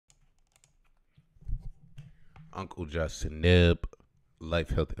Uncle Justin Nib,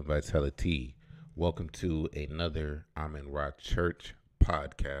 Life, Health, and Vitality. Welcome to another Amen Rock Church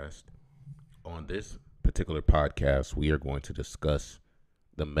podcast. On this particular podcast, we are going to discuss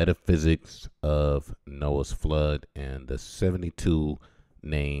the metaphysics of Noah's flood and the 72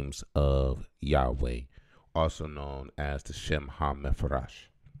 names of Yahweh, also known as the Shem HaMephorash.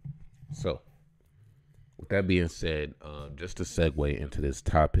 So, with that being said, just to segue into this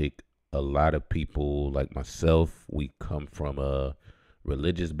topic, a lot of people like myself, we come from a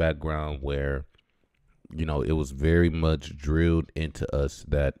religious background where, it was very much drilled into us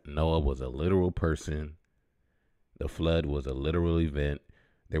that Noah was a literal person. The flood was a literal event.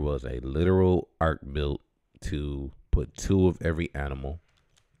 There was a literal ark built to put two of every animal.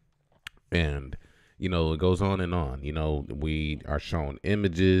 And, it goes on and on. We are shown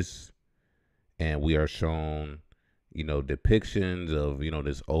images and we are shown depictions of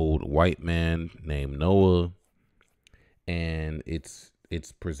this old white man named Noah, and it's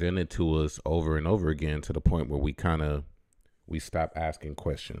presented to us over and over again to the point where we stop asking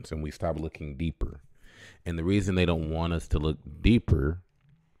questions and we stop looking deeper. And the reason they don't want us to look deeper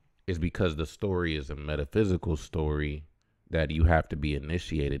is because the story is a metaphysical story that you have to be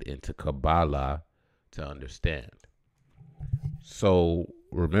initiated into Kabbalah to understand. So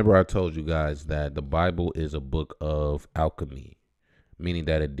remember, I told you guys that the Bible is a book of alchemy, meaning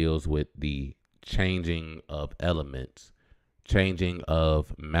that it deals with the changing of elements, changing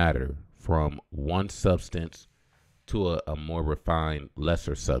of matter from one substance to a more refined,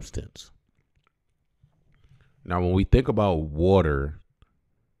 lesser substance. Now, when we think about water,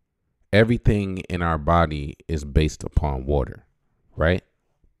 everything in our body is based upon water, right?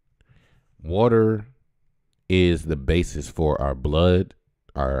 Water is the basis for our blood,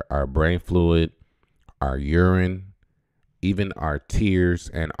 our brain fluid, our urine, even our tears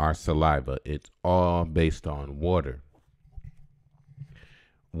and our saliva. It's all based on water.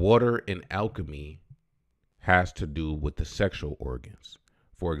 Water in alchemy has to do with the sexual organs.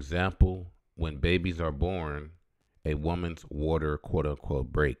 For example, when babies are born, a woman's water, quote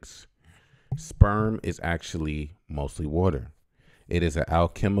unquote, breaks. Sperm is actually mostly water. It is an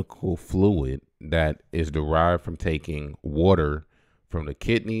alchemical fluid that is derived from taking water from the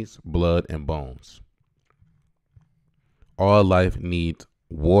kidneys, blood, and bones. All life needs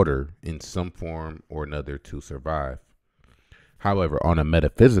water in some form or another to survive. However, on a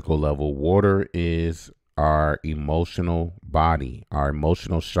metaphysical level, water is our emotional body, our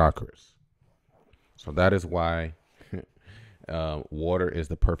emotional chakras. So that is why water is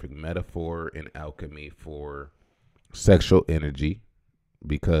the perfect metaphor in alchemy for sexual energy,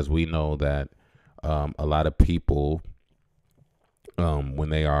 because we know that a lot of people, when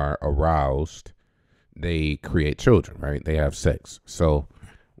they are aroused, they create children, right? They have sex. So,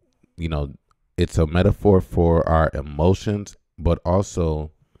 it's a metaphor for our emotions, but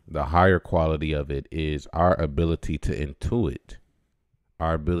also the higher quality of it is our ability to intuit,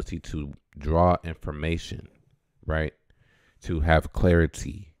 our ability to draw information, right? To have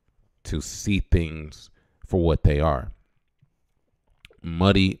clarity, to see things for what they are.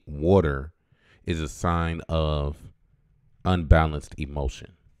 Muddy water is a sign of unbalanced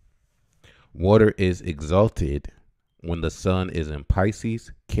emotion. Water is exalted when the sun is in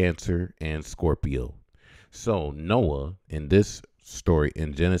Pisces, Cancer, and Scorpio. So Noah in this story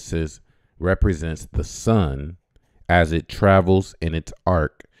in Genesis represents the sun as it travels in its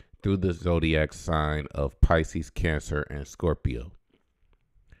arc through the zodiac sign of Pisces, Cancer, and Scorpio.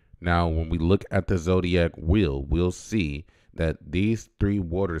 Now, when we look at the zodiac wheel, we'll see that these three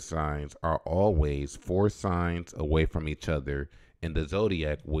water signs are always 4 signs away from each other in the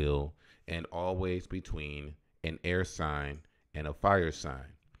zodiac wheel, and always between an air sign and a fire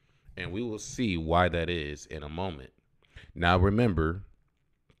sign. And we will see why that is in a moment. Now remember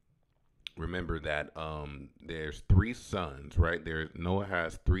that there's 3 sons, right? Noah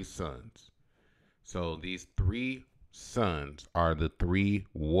has 3 sons. So these 3 sons are the 3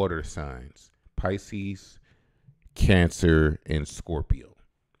 water signs: Pisces, Cancer, and Scorpio.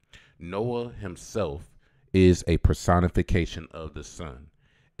 Noah himself is a personification of the sun.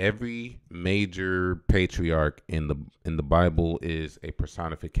 Every major patriarch in the Bible is a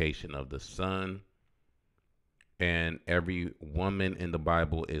personification of the sun, and every woman in the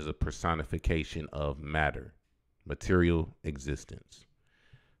Bible is a personification of matter, material existence.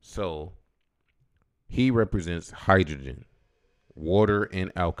 So he represents hydrogen, water,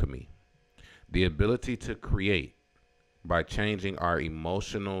 and alchemy, the ability to create by changing our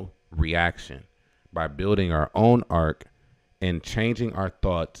emotional reaction, by building our own ark and changing our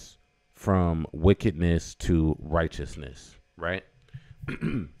thoughts from wickedness to righteousness, right?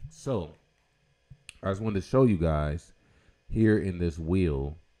 So I just wanted to show you guys here in this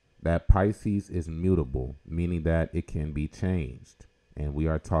wheel that Pisces is mutable, meaning that it can be changed. And we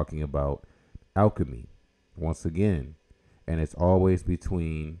are talking about alchemy once again. And it's always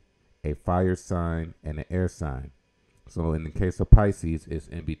between a fire sign and an air sign. So in the case of Pisces, it's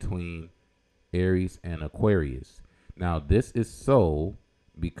in between Aries and Aquarius. Now, this is so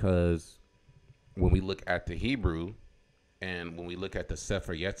because when we look at the Hebrew and when we look at the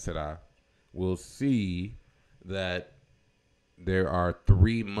Sefer Yetzirah, we'll see that there are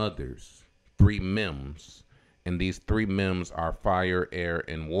three mothers, three mems, and these three mems are fire, air,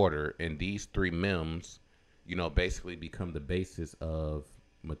 and water. And these three mems, basically become the basis of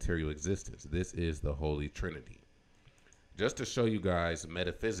material existence. This is the Holy Trinity. Just to show you guys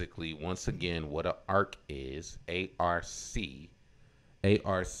metaphysically, once again, what an arc is, A-R-C.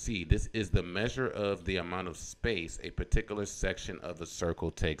 A-R-C, this is the measure of the amount of space a particular section of the circle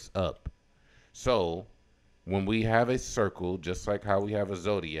takes up. So when we have a circle, just like how we have a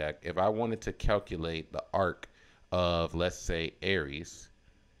zodiac, if I wanted to calculate the arc of, let's say, Aries,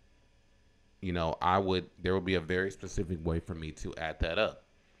 there will be a very specific way for me to add that up.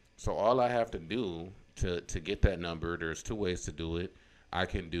 So all I have to do to get that number, there's two ways to do it. I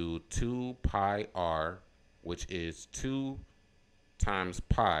can do 2 pi r, which is 2 times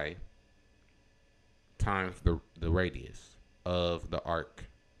pi times the radius of the arc,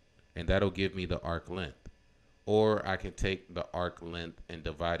 and that'll give me the arc length. Or I can take the arc length and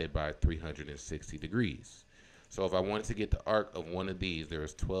divide it by 360 degrees. So if I wanted to get the arc of one of these,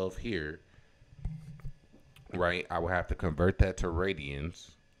 there's 12 here, right? I will have to convert that to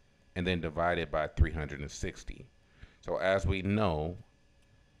radians and then divide it by 360. So as we know,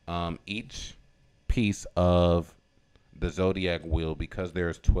 each piece of the zodiac wheel, because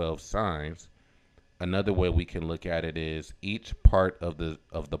there's 12 signs, another way we can look at it is each part of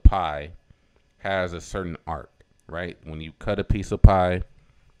the pie has a certain arc, right? When you cut a piece of pie,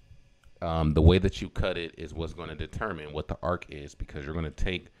 the way that you cut it is what's going to determine what the arc is, because you're going to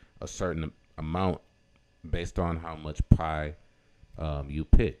take a certain amount based on how much pie you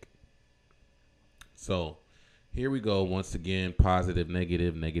pick. So here we go. Once again, positive,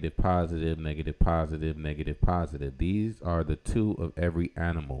 negative, negative, positive, negative, positive, negative, positive. These are the two of every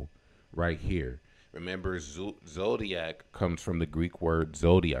animal right here. Remember, zodiac comes from the Greek word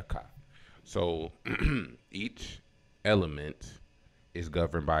zodiaka. So each element is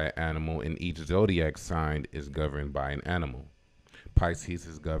governed by an animal, and each zodiac sign is governed by an animal. Pisces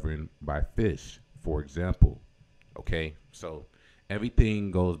is governed by fish, for example. Okay, so everything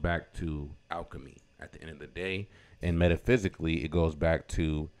goes back to alchemy at the end of the day, and metaphysically it goes back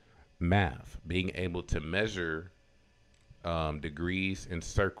to math, being able to measure degrees and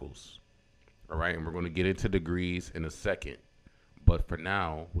circles. All right, and we're going to get into degrees in a second, but for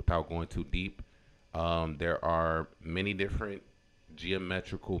now, without going too deep, there are many different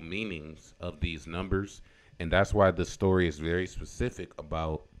geometrical meanings of these numbers, and that's why the story is very specific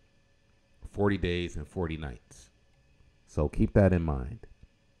about 40 days and 40 nights. So keep that in mind.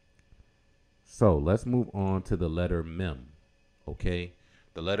 So let's move on to the letter Mem. Okay,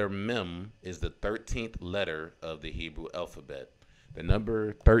 the letter Mem is the 13th letter of the Hebrew alphabet. The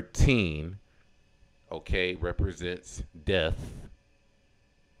number 13, okay, represents death.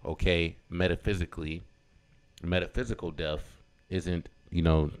 Okay, metaphysical death isn't,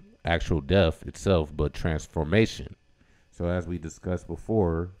 actual death itself, but transformation. So as we discussed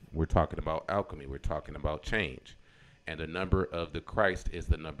before, we're talking about alchemy. We're talking about change. And the number of the Christ is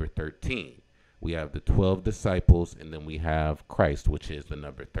the number 13. We have the 12 disciples, and then we have Christ, which is the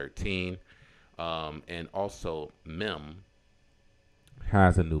number 13. And also Mem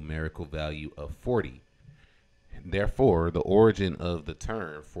has a numerical value of 40. Therefore, the origin of the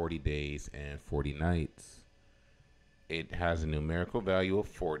term 40 days and 40 nights, it has a numerical value of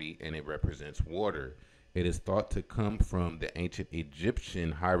 40, and it represents water. It is thought to come from the ancient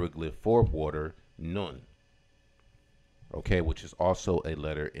Egyptian hieroglyph for water, Nun, okay, which is also a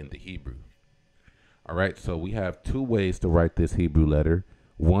letter in the Hebrew. All right, so we have two ways to write this Hebrew letter.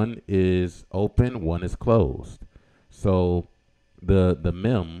 One is open, one is closed. So the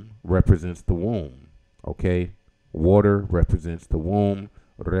Mem represents the womb, okay? Water represents the womb,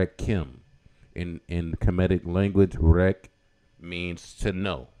 Rekim. In Kemetic language, Rek means to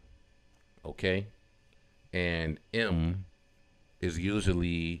know, okay? And M is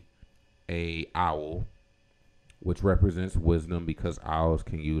usually a owl, which represents wisdom, because owls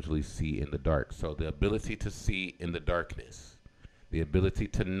can usually see in the dark. So the ability to see in the darkness, the ability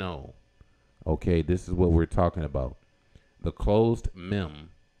to know. Okay, this is what we're talking about. The closed Mem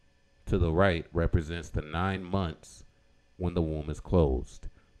to the right represents the 9 months when the womb is closed.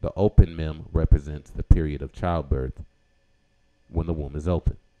 The open mem represents the period of childbirth when the womb is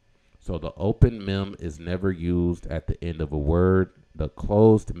open. So the open mem is never used at the end of a word. The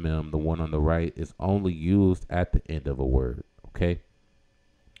closed mem, the one on the right, is only used at the end of a word. Okay?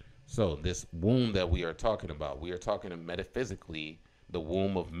 So this womb that we are talking about, we are talking metaphysically the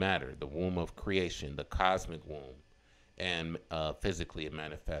womb of matter, the womb of creation, the cosmic womb. And physically it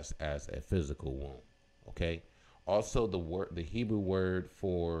manifests as a physical womb. Okay? Also the Hebrew word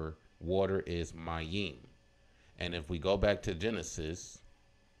for water is mayim. And if we go back to Genesis,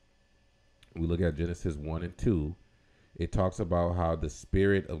 we look at Genesis 1 and 2, it talks about how the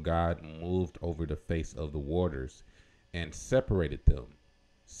Spirit of God moved over the face of the waters and separated them,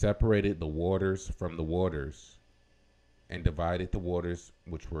 separated the waters from the waters, and divided the waters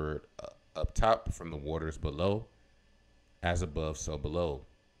which were up top from the waters below, as above, so below.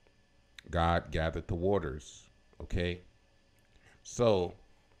 God gathered the waters, okay? So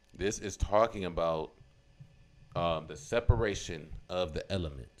this is talking about the separation of the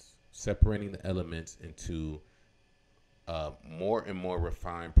elements, separating the elements into more and more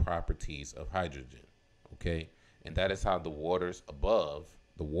refined properties of hydrogen, okay? And that is how the waters above,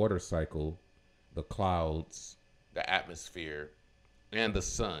 the water cycle, the clouds, the atmosphere, and the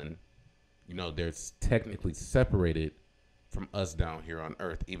sun, they're technically separated from us down here on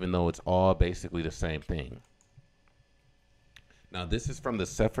Earth, even though it's all basically the same thing. Now, this is from the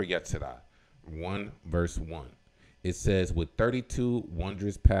Sefer Yetzirah, 1 verse 1. It says, with 32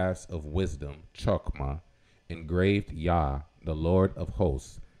 wondrous paths of wisdom, Chokmah, engraved Yah, the Lord of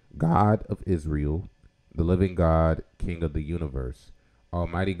hosts, God of Israel, the living God, King of the universe,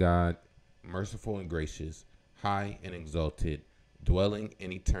 Almighty God, merciful and gracious, high and exalted, dwelling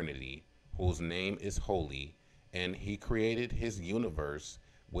in eternity, whose name is holy, and he created his universe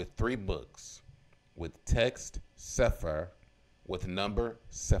with 3 books, with text, Sefer, with number,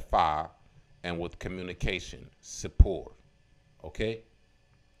 Sephah, and with communication, Sippur. Okay?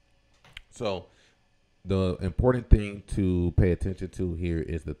 So the important thing to pay attention to here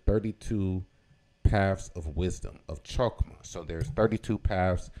is the 32 paths of wisdom of Chokmah. So there's 32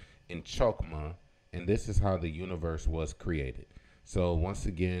 paths in Chokmah, and this is how the universe was created. So once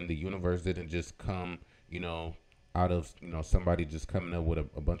again, the universe didn't just come, out of, somebody just coming up with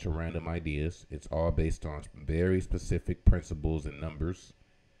a bunch of random ideas. It's all based on very specific principles and numbers.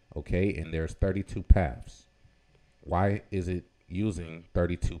 Okay, and there's 32 paths. Why is it using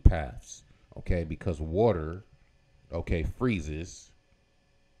 32 paths? Okay, because water, freezes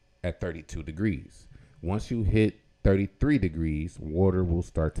at 32 degrees. Once you hit 33 degrees, water will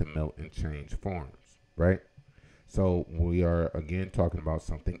start to melt and change forms, right? So we are again talking about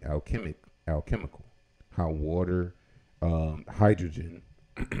something alchemical. How water, hydrogen,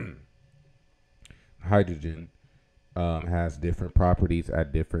 has different properties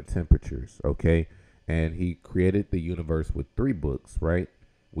at different temperatures, okay? And he created the universe with 3 books, right?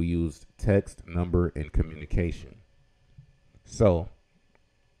 We used text, number, and communication. So,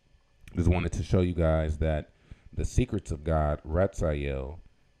 just wanted to show you guys that the secrets of God, Ratzael,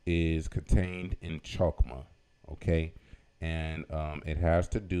 is contained in Chokmah, okay? And it has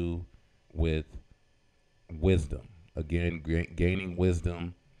to do with wisdom. Again, gaining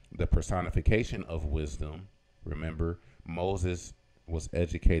wisdom, the personification of wisdom. Remember, Moses was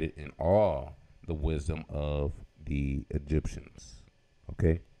educated in all the wisdom of the Egyptians.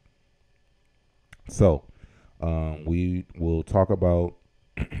 Okay? So, we will talk about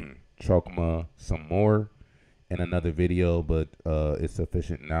Chokmah some more in another video, but it's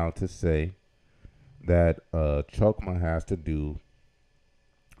sufficient now to say that Chokmah has to do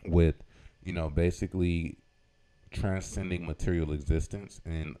with, basically transcending material existence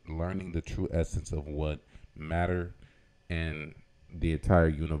and learning the true essence of what matter and the entire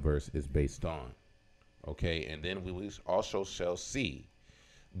universe is based on. Okay, and then we also shall see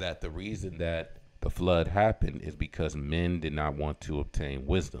that the reason that the flood happened is because men did not want to obtain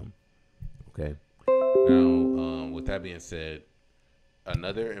wisdom. Okay, now with that being said,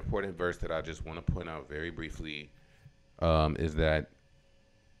 another important verse that I just want to point out very briefly is that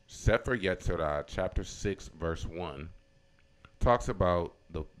Sefer Yetzirah, chapter 6, verse 1, talks about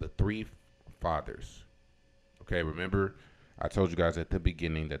the 3 fathers. Okay, remember, I told you guys at the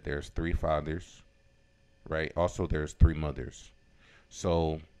beginning that there's 3 fathers, right? Also, there's 3 mothers.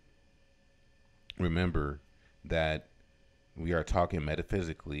 So, remember that we are talking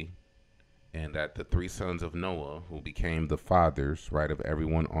metaphysically, and that the 3 sons of Noah, who became the fathers, right, of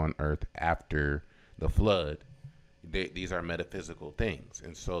everyone on earth after the flood, these are metaphysical things.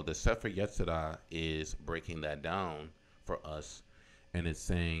 And so the Sefer Yetzirah is breaking that down for us, and it's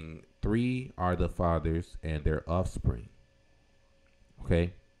saying 3 are the fathers and their offspring.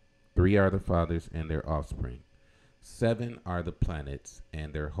 Okay? 3 are the fathers and their offspring. 7 are the planets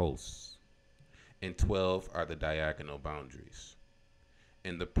and their hosts. And 12 are the diagonal boundaries.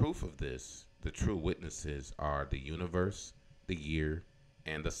 And the proof of this, the true witnesses, are the universe, the year,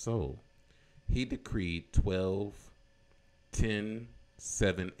 and the soul. He decreed 12, 10,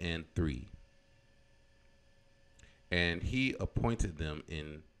 7, and 3. And he appointed them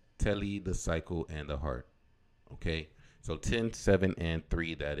in Teli, the cycle, and the heart. Okay, so 10, 7, and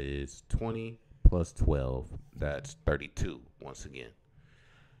 3, that is 20 plus 12, that's 32 once again.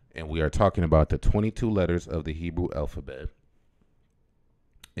 And we are talking about the 22 letters of the Hebrew alphabet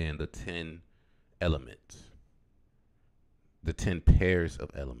and the 10 elements, the 10 pairs of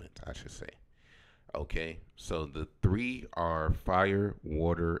elements, I should say. Okay, so the 3 are fire,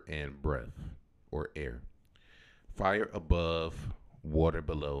 water, and breath or air. Fire above, water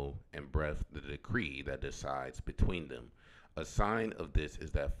below, and breath the decree that decides between them. A sign of this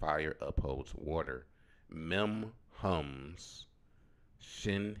is that fire upholds water. Mem hums,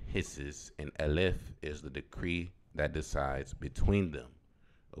 Shin hisses, and Aleph is the decree that decides between them.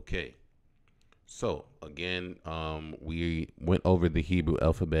 Okay, so again, we went over the Hebrew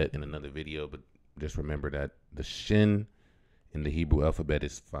alphabet in another video, but just remember that the Shin in the Hebrew alphabet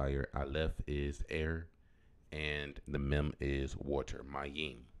is fire, Aleph is air, and the Mem is water,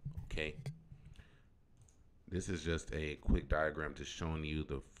 Mayim. Okay, this is just a quick diagram just showing you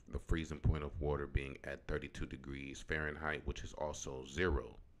the freezing point of water being at 32 degrees Fahrenheit, which is also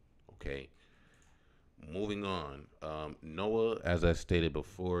 0. Okay, moving on. Noah, as I stated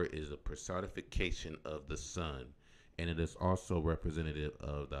before, is a personification of the sun, and it is also representative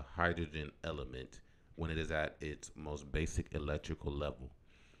of the hydrogen element when it is at its most basic electrical level.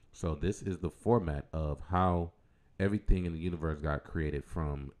 So this is the format of how everything in the universe got created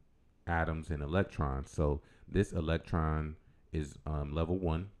from atoms and electrons. So this electron is level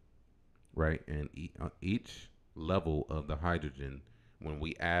 1, right? And each level of the hydrogen, when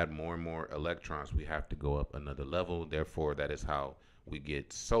we add more and more electrons, we have to go up another level. Therefore, that is how we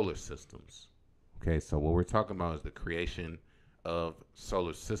get solar systems. Okay, so what we're talking about is the creation of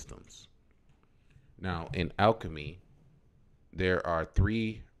solar systems. Now, in alchemy, there are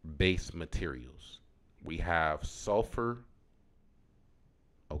 3 base materials. We have sulfur,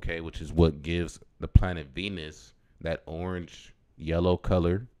 okay, which is what gives the planet Venus that orange yellow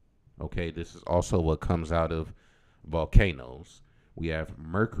color. Okay, this is also what comes out of volcanoes. We have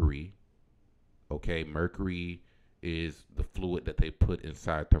mercury. Okay, mercury is the fluid that they put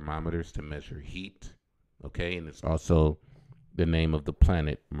inside thermometers to measure heat. Okay, and it's also the name of the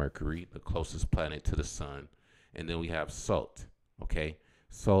planet Mercury, the closest planet to the sun. And then we have salt. Okay,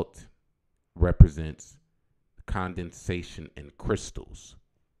 salt represents condensation in crystals.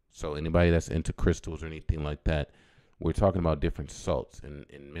 So anybody that's into crystals or anything like that, we're talking about different salts and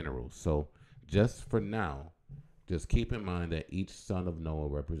minerals. So just for now, just keep in mind that each son of Noah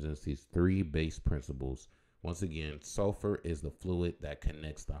represents these 3 base principles. Once again, sulfur is the fluid that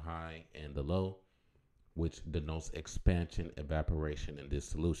connects the high and the low, which denotes expansion, evaporation, and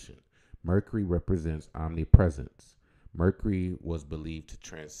dissolution. Mercury represents omnipresence. Mercury was believed to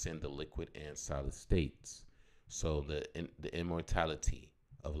transcend the liquid and solid states, so the immortality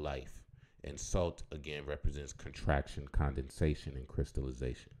of life. And salt, again, represents contraction, condensation, and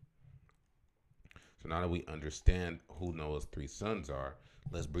crystallization. So now that we understand who Noah's 3 sons are,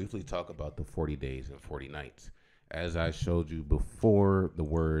 let's briefly talk about the 40 days and 40 nights. As I showed you before, the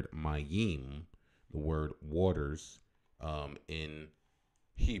word mayim, the word waters, in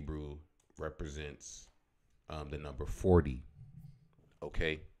Hebrew represents the number 40.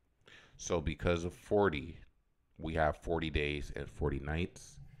 Okay, so because of 40, we have 40 days and 40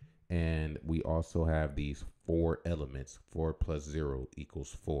 nights, and we also have these 4 elements. 4 plus 0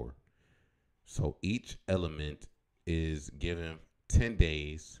 equals 4. So each element is given 10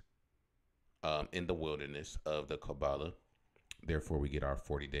 days in the wilderness of the Kabbalah. Therefore, we get our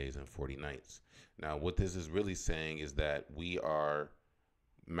 40 days and 40 nights. Now, what this is really saying is that we are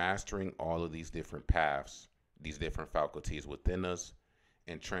mastering all of these different paths, these different faculties within us,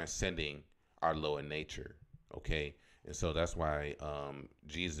 and transcending our lower nature. Okay, and so that's why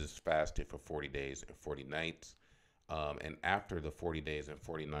Jesus fasted for 40 days and 40 nights. And after the 40 days and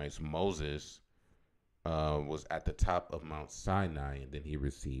 40 nights, Moses was at the top of Mount Sinai, and then he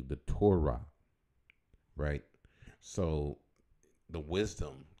received the Torah, right? So the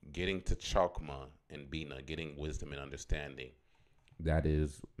wisdom, getting to Chokmah and Bina, getting wisdom and understanding, that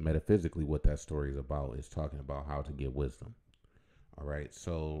is metaphysically what that story is about. It's talking about how to get wisdom. All right,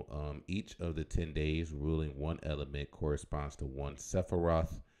 so each of the 10 days ruling one element corresponds to one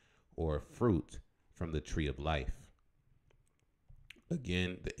Sephiroth or fruit from the tree of life.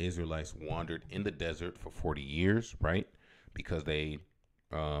 Again, the Israelites wandered in the desert for 40 years, right? Because they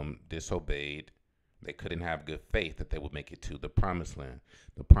disobeyed. They couldn't have good faith that they would make it to the promised land.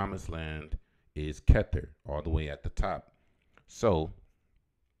 The promised land is Kether, all the way at the top. So,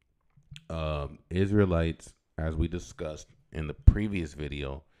 Israelites, as we discussed in the previous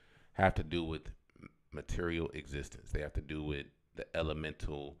video, have to do with material existence. They have to do with the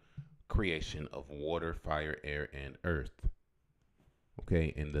elemental creation of water, fire, air, and earth.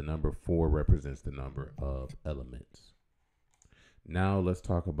 Okay, and the number 4 represents the number of elements. Now let's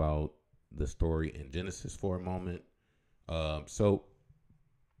talk about the story in Genesis for a moment. So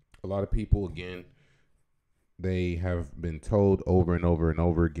a lot of people, again, they have been told over and over and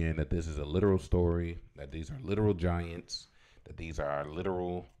over again that this is a literal story, that these are literal giants, that these are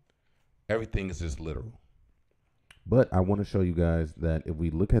literal, everything is just literal. But I want to show you guys that if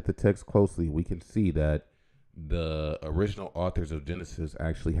we look at the text closely, we can see that the original authors of Genesis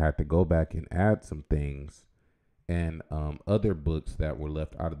actually had to go back and add some things, and other books that were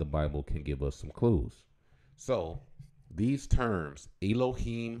left out of the Bible can give us some clues. So these terms,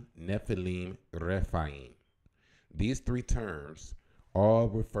 Elohim, Nephilim, Rephaim, these 3 terms all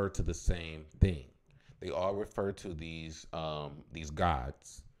refer to the same thing. They all refer to these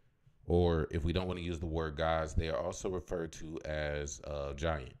gods, or if we don't want to use the word gods, they are also referred to as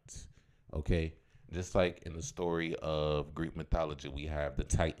giants. Okay, just like in the story of Greek mythology, we have the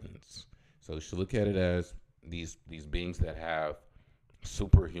Titans. So you should look at it as these beings that have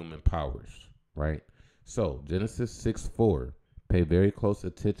superhuman powers, right? So Genesis 6:4, pay very close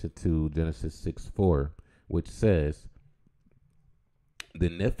attention to Genesis 6:4, which says, the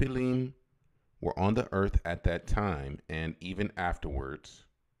Nephilim were on the earth at that time, and even afterwards,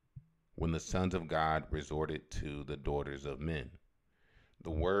 when the sons of God resorted to the daughters of men.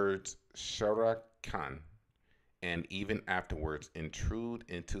 The words Sharakan and even afterwards intrude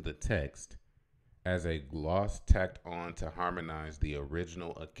into the text as a gloss tacked on to harmonize the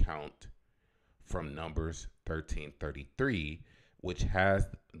original account from Numbers 13:33, which has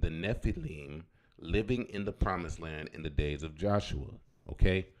the Nephilim living in the promised land in the days of Joshua.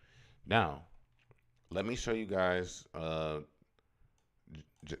 Okay, now let me show you guys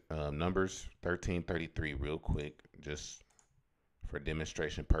Numbers 13:33 real quick, just for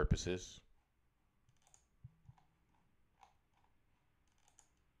demonstration purposes.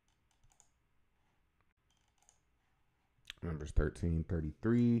 Numbers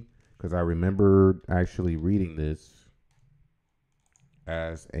 13:33, because I remember actually reading this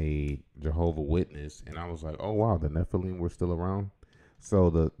as a Jehovah Witness, and I was like, oh wow, the Nephilim were still around. So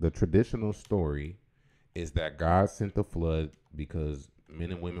the traditional story is that God sent the flood because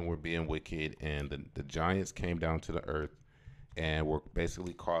men and women were being wicked, and the giants came down to the earth and were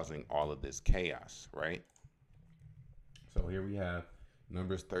basically causing all of this chaos, right? So here we have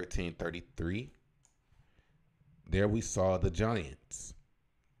Numbers 13:33. There we saw the giants.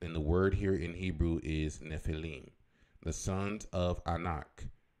 And the word here in Hebrew is Nephilim, the sons of Anak,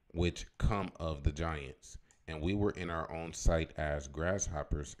 which come of the giants. And we were in our own sight as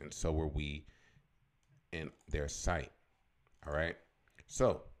grasshoppers, and so were we in their sight. All right.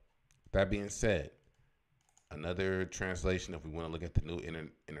 So, that being said, another translation, if we want to look at the New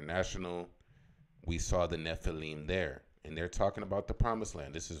International, we saw the Nephilim there. And they're talking about the promised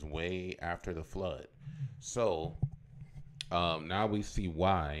land. This is way after the flood. So, now we see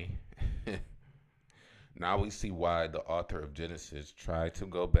why. Now we see why the author of Genesis tried to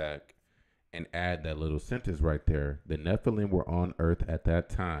go back and add that little sentence right there. The Nephilim were on earth at that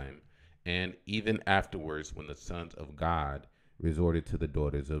time, and even afterwards, when the sons of God resorted to the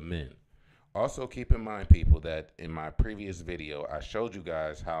daughters of men. Also, keep in mind, people, that in my previous video, I showed you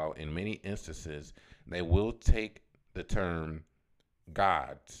guys how in many instances they will take the term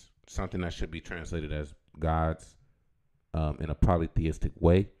gods, something that should be translated as gods in a polytheistic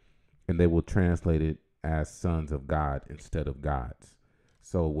way, and they will translate it as sons of God instead of gods.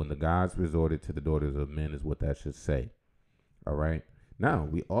 So when the gods resorted to the daughters of men is what that should say. All right. Now,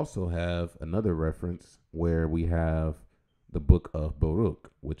 we also have another reference where we have the book of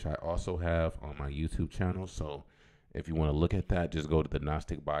Baruch, which I also have on my YouTube channel. So if you want to look at that, just go to the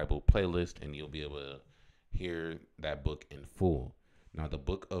Gnostic Bible playlist and you'll be able to hear that book in full. Now, the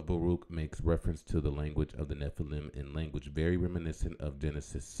book of Baruch makes reference to the language of the Nephilim in language very reminiscent of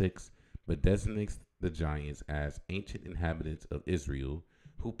Genesis 6, but designates the giants as ancient inhabitants of Israel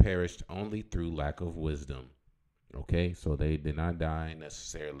who perished only through lack of wisdom. Okay, so they did not die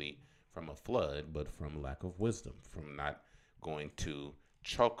necessarily from a flood, but from lack of wisdom, from not going to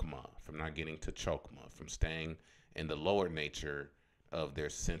Chokmah, from not getting to Chokmah, from staying in the lower nature of their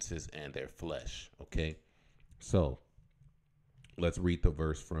senses and their flesh. Okay, so Let's read the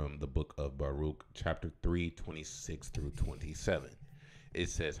verse from the book of Baruch, chapter 3, 26 through 27. It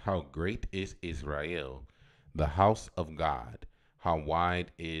says, "How great is Israel, the house of God! How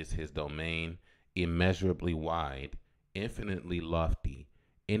wide is his domain, immeasurably wide, infinitely lofty.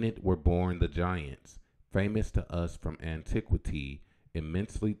 In it were born the giants, famous to us from antiquity,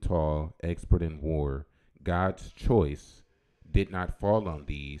 immensely tall, expert in war. God's choice did not fall on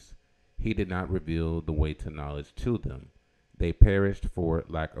these. He did not reveal the way to knowledge to them. They perished for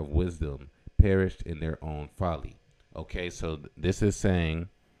lack of wisdom, perished in their own folly." Okay, so this is saying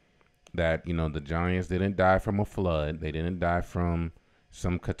that, the giants didn't die from a flood. They didn't die from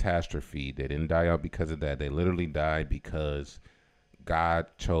some catastrophe. They didn't die out because of that. They literally died because God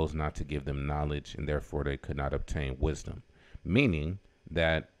chose not to give them knowledge, and therefore they could not obtain wisdom. Meaning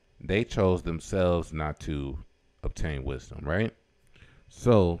that they chose themselves not to obtain wisdom, right?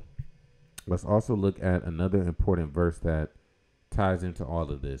 So let's also look at another important verse that ties into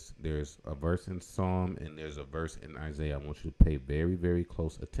all of this. There's a verse in Psalm and there's a verse in Isaiah I want you to pay very, very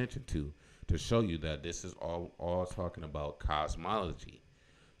close attention to show you that this is all talking about cosmology.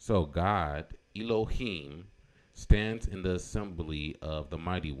 So God, Elohim, stands in the assembly of the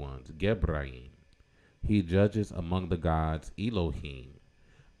mighty ones, Gebraim. He judges among the gods, Elohim.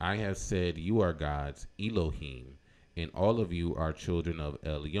 I have said you are gods, Elohim, and all of you are children of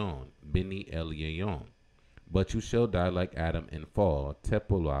Elyon, Beni Elyon. But you shall die like Adam and fall,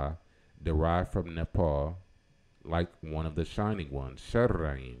 Tepulah, derived from Nepal, like one of the shining ones,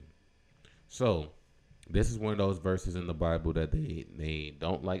 Sharaim. So, this is one of those verses in the Bible that they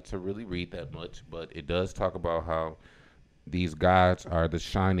don't like to really read that much, but it does talk about how these gods are the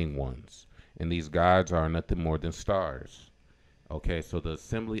shining ones, and these gods are nothing more than stars. Okay, so the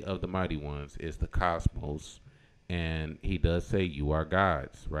assembly of the mighty ones is the cosmos, and he does say you are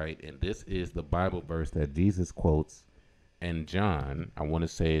gods, right? And this is the Bible verse that Jesus quotes in John. I want to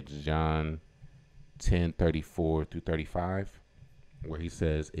say it's John 10:34 through 35, where he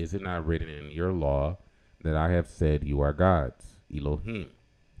says, "Is it not written in your law that I have said you are gods, Elohim?"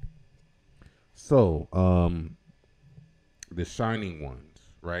 So, the shining ones,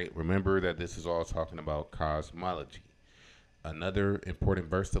 right? Remember that this is all talking about cosmology. Another important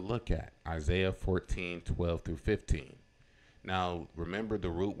verse to look at, Isaiah 14:12 through 15. Now, remember the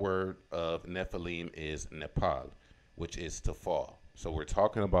root word of Nephilim is Nepal, which is to fall. So we're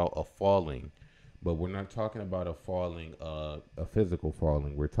talking about a falling, but we're not talking about a falling, a physical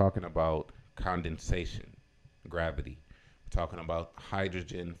falling. We're talking about condensation, gravity. We're talking about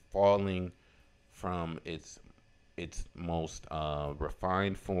hydrogen falling from its most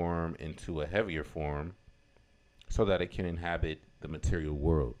refined form into a heavier form, so that it can inhabit the material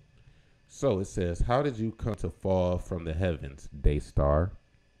world. So it says, "How did you come to fall from the heavens, day star,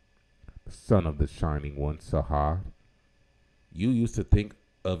 son of the shining one, Sahar? You used to think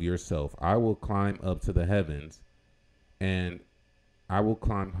of yourself, I will climb up to the heavens, and I will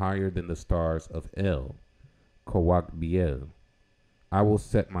climb higher than the stars of El, Kawak Biel. I will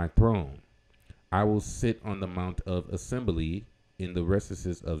set my throne. I will sit on the mount of assembly in the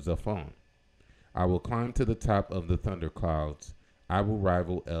recesses of Zaphon. I will climb to the top of the thunder clouds. I will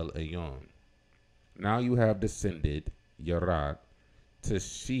rival El Elyon. Now you have descended, Yarat, to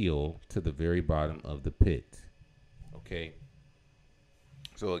Sheol, to the very bottom of the pit." Okay.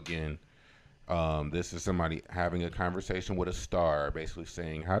 So again, this is somebody having a conversation with a star, basically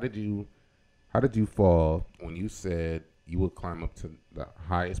saying, how did you fall when you said you would climb up to the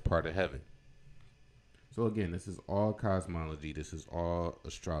highest part of heaven? So again, this is all cosmology. This is all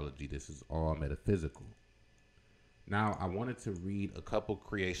astrology. This is all metaphysical. Now, I wanted to read a couple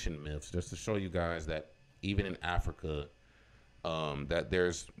creation myths just to show you guys that even in Africa, that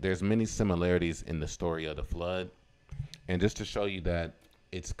there's many similarities in the story of the flood, and just to show you that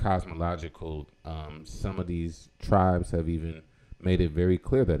it's cosmological. Some of these tribes have even made it very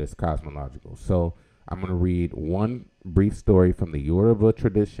clear that it's cosmological. So I'm going to read one brief story from the Yoruba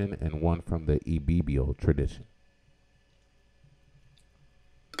tradition and one from the Ibibio tradition.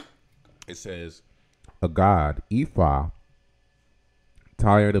 It says, a god, Ifa,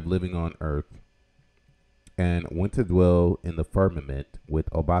 tired of living on earth and went to dwell in the firmament with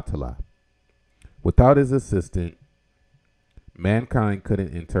Obatala. Without his assistant, mankind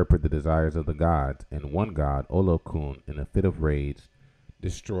couldn't interpret the desires of the gods, and one god, Olokun, in a fit of rage,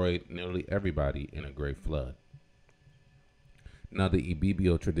 destroyed nearly everybody in a great flood. Now the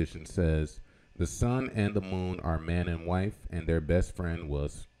Ibibio tradition says, the sun and the moon are man and wife, and their best friend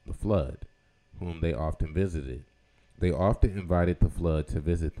was the flood, whom they often visited. They often invited the flood to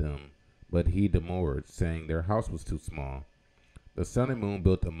visit them, but he demurred, saying their house was too small. The sun and moon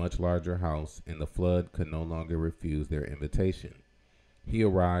built a much larger house, and the flood could no longer refuse their invitation. He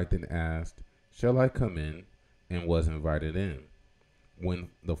arrived and asked, "Shall I come in?" and was invited in. When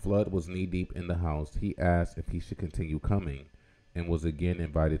the flood was knee deep in the house, he asked if he should continue coming and was again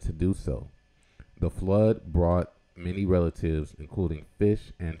invited to do so. The flood brought many relatives, including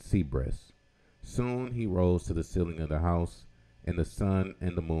fish and sea breasts. Soon he rose to the ceiling of the house, and the sun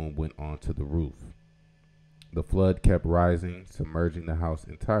and the moon went on to the roof. The flood kept rising, submerging the house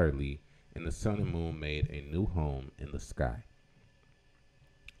entirely, and the sun and moon made a new home in the sky.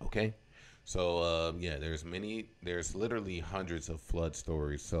 Okay, so yeah, there's literally hundreds of flood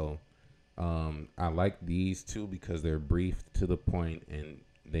stories. So I like these two because they're brief to the point and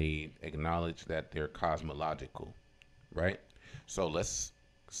they acknowledge that they're cosmological, right? So let's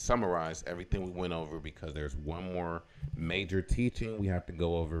summarize everything we went over because there's one more major teaching we have to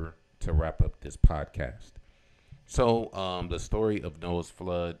go over to wrap up this podcast. So the story of Noah's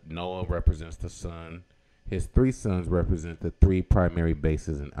flood, Noah represents the sun. His three sons represent the three primary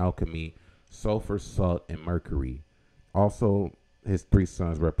bases in alchemy: sulfur, salt, and mercury. Also, his three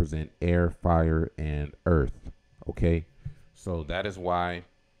sons represent air, fire, and earth. Okay, so that is why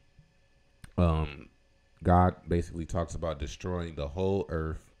God basically talks about destroying the whole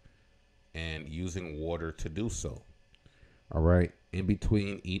earth and using water to do so. All right. In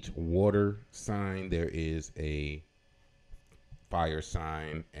between each water sign, there is a fire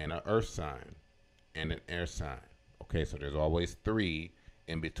sign and an earth sign and an air sign. Okay, so there's always three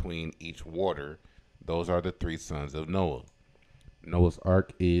in between each water. Those are the three sons of Noah. Noah's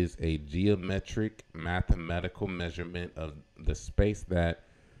Ark is a geometric mathematical measurement of the space that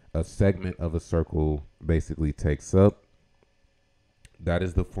a segment of a circle basically takes up. That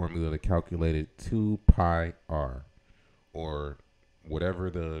is the formula that calculated 2 pi r, or whatever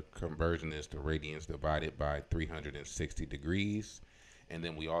the conversion is to radians divided by 360 degrees. And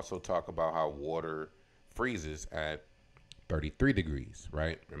then we also talk about how water freezes at 33 degrees,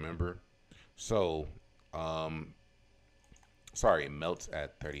 right? Remember? So, it melts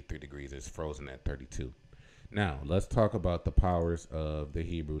at 33 degrees. It's frozen at 32. Now, let's talk about the powers of the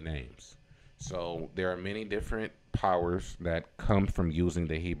Hebrew names. So, there are many different powers that come from using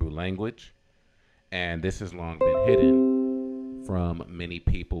the Hebrew language. And this has long been hidden from many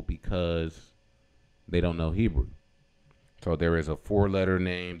people because they don't know Hebrew. So there is a 4-letter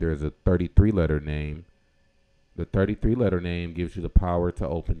name. There is a 33-letter name. The 33-letter name gives you the power to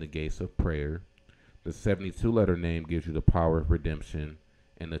open the gates of prayer. The 72-letter name gives you the power of redemption.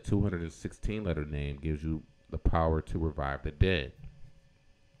 And the 216-letter name gives you the power to revive the dead.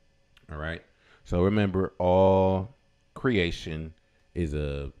 All right. So remember, all creation is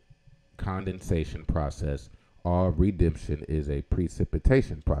a condensation process. All redemption is a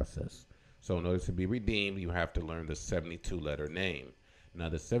precipitation process. So in order to be redeemed, you have to learn the 72-letter name. Now,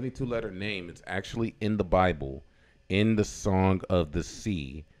 the 72-letter name is actually in the Bible, in the Song of the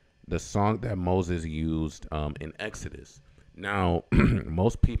Sea, the song that Moses used in Exodus. Now,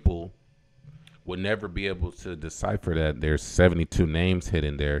 most people would never be able to decipher that there's 72 names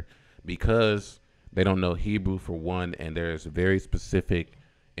hidden there because they don't know Hebrew, for one, and there's very specific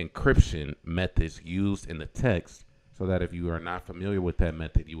encryption methods used in the text so that if you are not familiar with that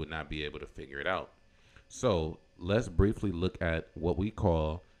method, you would not be able to figure it out. So let's briefly look at what we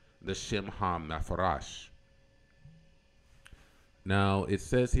call the Shem HaMephorash. Now, it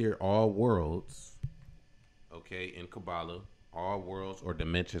says here, all worlds, okay, in Kabbalah, all worlds or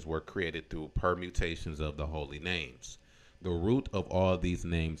dimensions were created through permutations of the holy names. The root of all these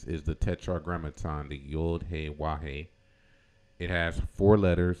names is the Tetragrammaton, the Yod He Wahe. It has 4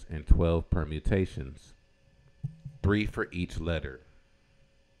 letters and 12 permutations, 3 for each letter.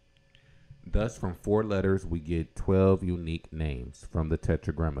 Thus, from 4 letters, we get 12 unique names from the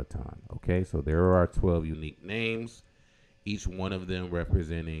Tetragrammaton. Okay, so there are 12 unique names, each one of them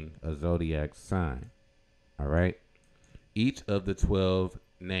representing a zodiac sign. All right. Each of the 12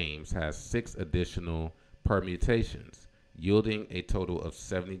 names has 6 additional permutations, yielding a total of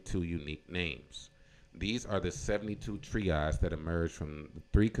 72 unique names. These are the 72 triads that emerge from the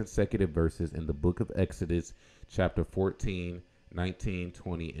 3 consecutive verses in the book of Exodus, chapter 14, 19,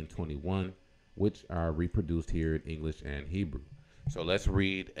 20, and 21, which are reproduced here in English and Hebrew. So let's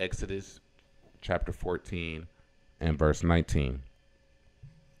read Exodus chapter 14 and verse 19.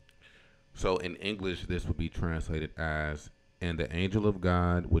 So in English, this would be translated as, "And the angel of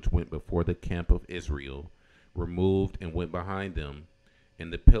God, which went before the camp of Israel, removed and went behind them,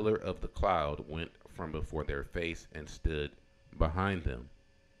 and the pillar of the cloud went from before their face and stood behind them."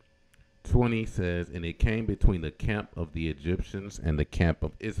 20 says, "And it came between the camp of the Egyptians and the camp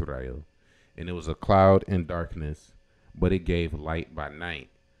of Israel, and it was a cloud and darkness, but it gave light by night,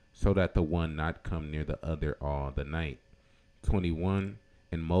 so that the one not come near the other all the night. 21.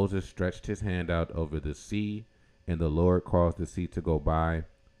 And Moses stretched his hand out over the sea, and the Lord caused the sea to go by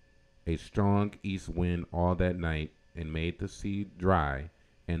a strong east wind all that night, and made the sea dry,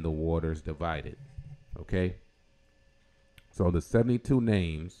 and the waters divided. Okay? So the 72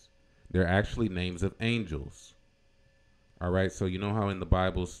 names, they're actually names of angels. All right, so you know how in the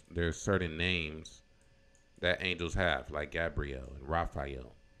Bibles there's certain names that angels have, like Gabriel and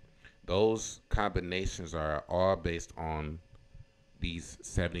Raphael. Those combinations are all based on these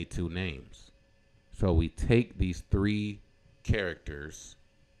 72 names. So we take these three characters,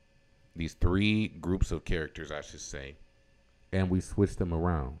 these three groups of characters, I should say, and we switch them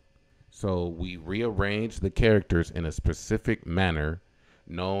around. So we rearrange the characters in a specific manner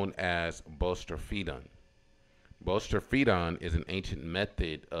known as boustrophedon. Boustrophedon is an ancient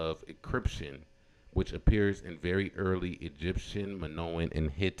method of encryption which appears in very early Egyptian, Minoan,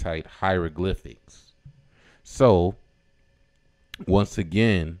 and Hittite hieroglyphics. So, once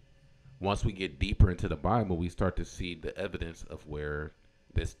again, once we get deeper into the Bible, we start to see the evidence of where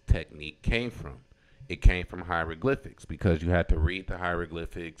this technique came from. It came from hieroglyphics because you had to read the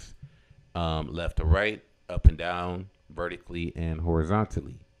hieroglyphics left to right, up and down, vertically and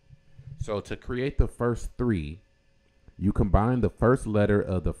horizontally. So to create the first three, you combine the first letter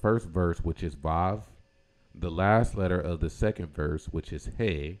of the first verse, which is Vav, the last letter of the second verse, which is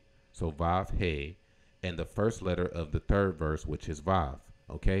He, so Vav He, and the first letter of the third verse, which is Vav.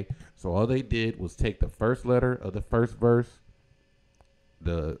 Okay, so all they did was take the first letter of the first verse,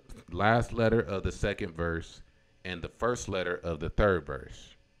 the last letter of the second verse, and the first letter of the third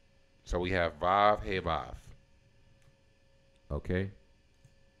verse. So we have Vav He Vav. Okay.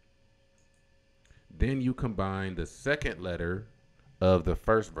 Then you combine the second letter of the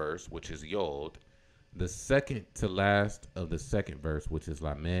first verse, which is Yod, the second to last of the second verse, which is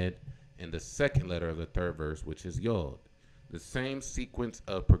Lamed, and the second letter of the third verse, which is Yod. The same sequence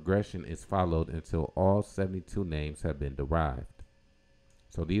of progression is followed until all 72 names have been derived.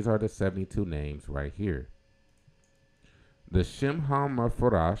 So these are the 72 names right here. The Shem Ham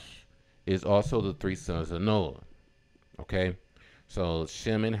Mephorash is also the three sons of Noah. Okay, so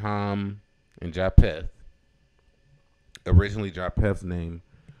Shem and Ham and Japheth. Originally, Japheth's name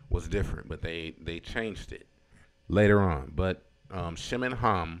was different, but they changed it later on. But Shem and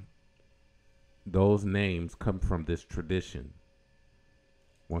Ham, those names come from this tradition.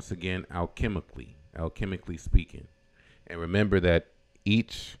 Once again, alchemically speaking. And remember that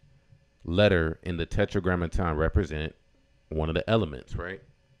each letter in the Tetragrammaton represent one of the elements, right?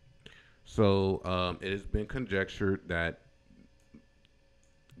 So it has been conjectured that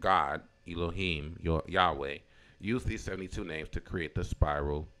God, Elohim, Yahweh, used these 72 names to create the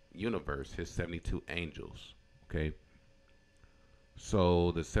spiral universe, his 72 angels. Okay.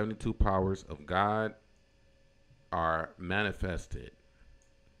 So the 72 powers of God are manifested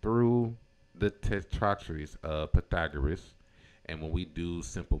through the tetractys of Pythagoras. And when we do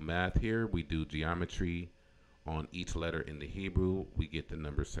simple math here, we do geometry on each letter in the Hebrew, we get the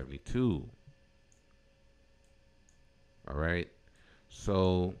number 72. All right.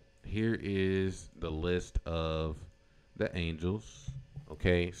 So here is the list of the angels.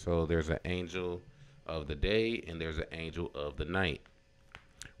 Okay, so there's an angel of the day and there's an angel of the night.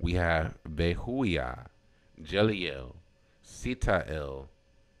 We have Behuya, Jeliel, Sitael,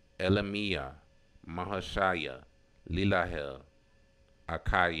 Elamiah, Mahashaya, Lilahel,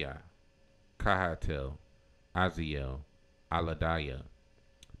 Akaya, Kahatel, Aziel, Aladaya.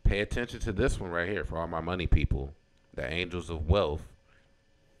 Pay attention to this one right here for all my money people. The angels of wealth.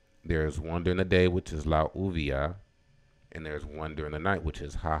 There's one during the day, which is La Uvia, and there's one during the night, which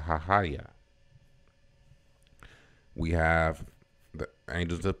is Ha Ha Haya. We have the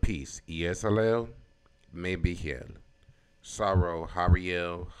angels of peace, Yesalel, Mebihiel, Sorrow,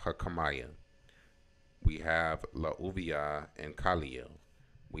 Hariel, Hakamaya. We have La Uvia and Kaliel.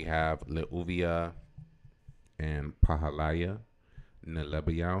 We have La Uvia and Pahalaya,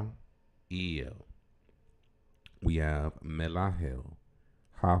 Nelebiel, Eel. We have Melahel,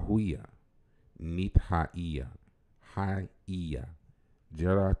 Hahuya, Nithaiya, Haiya,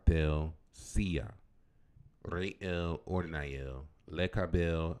 Jeratel, Sia, Reel, Ornael,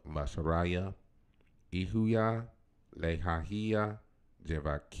 Lekabel, Vasharaya, Ihuya, Lehahia,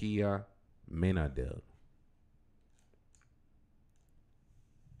 Jevakia, Menadel.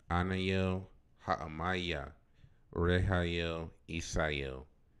 Anael, Haamaya, Rehael, Isael,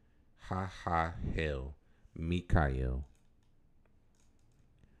 Hahahel, Mikael,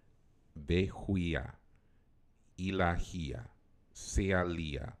 Behuya, Ilahia,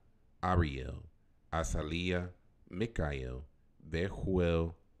 Sealia, Ariel, Asalia, Mikael,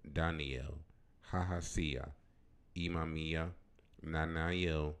 Behuel, Daniel, Hahasia, Imamiya,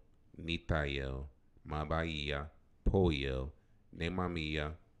 Nanayel, Nitayel, Mabaiya, Poyel,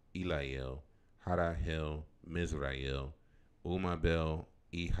 Nemamiya, Ilayel, Harahel, Mizrael, Umabel,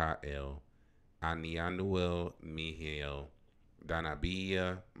 Ihael, Anianuel, Mihael,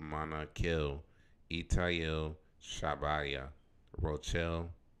 Danabiya, Manakel, Itayel, Shabaya, Rochel,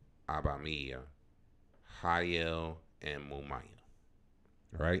 Abamiya, Hayel, and Mumaya.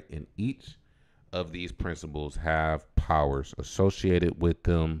 All right, and each of these principles have powers associated with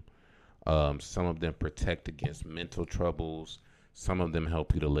them. Some of them protect against mental troubles. Some of them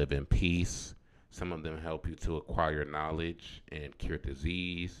help you to live in peace. Some of them help you to acquire knowledge and cure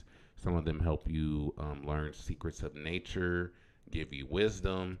disease. Some of them help you learn secrets of nature, give you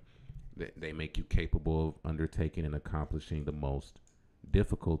wisdom. They make you capable of undertaking and accomplishing the most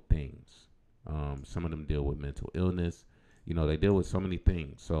difficult things. Some of them deal with mental illness. They deal with so many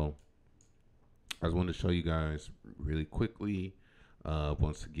things. So I just wanted to show you guys really quickly,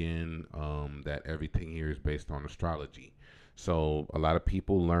 once again, that everything here is based on astrology. So a lot of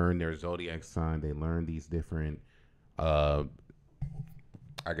people learn their zodiac sign. They learn these different, I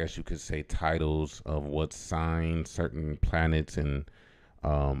guess you could say, titles of what sign certain planets and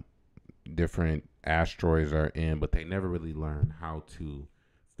different asteroids are in, but they never really learn how to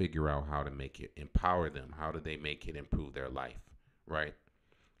figure out how to make it empower them. How do they make it improve their life, right?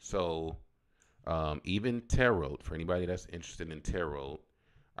 So even tarot, for anybody that's interested in tarot,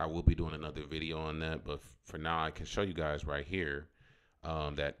 I will be doing another video on that. But for now, I can show you guys right here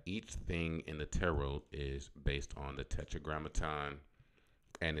that each thing in the tarot is based on the tetragrammaton,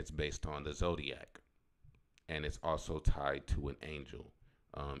 and it's based on the zodiac, and it's also tied to an angel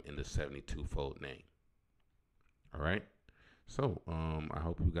in the 72-fold name. All right. So I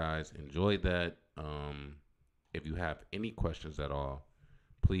hope you guys enjoyed that. If you have any questions at all,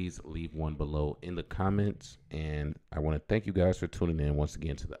 please leave one below in the comments. And I want to thank you guys for tuning in once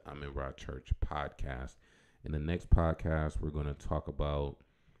again to the Amen Ra Church podcast. In the next podcast, we're going to talk about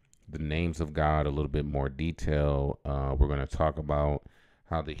the names of God a little bit more detail. We're going to talk about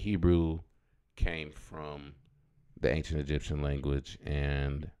how the Hebrew came from the ancient Egyptian language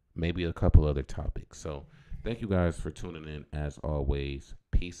and maybe a couple other topics. So thank you guys for tuning in. As always,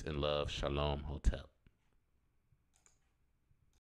 peace and love. Shalom Hotel.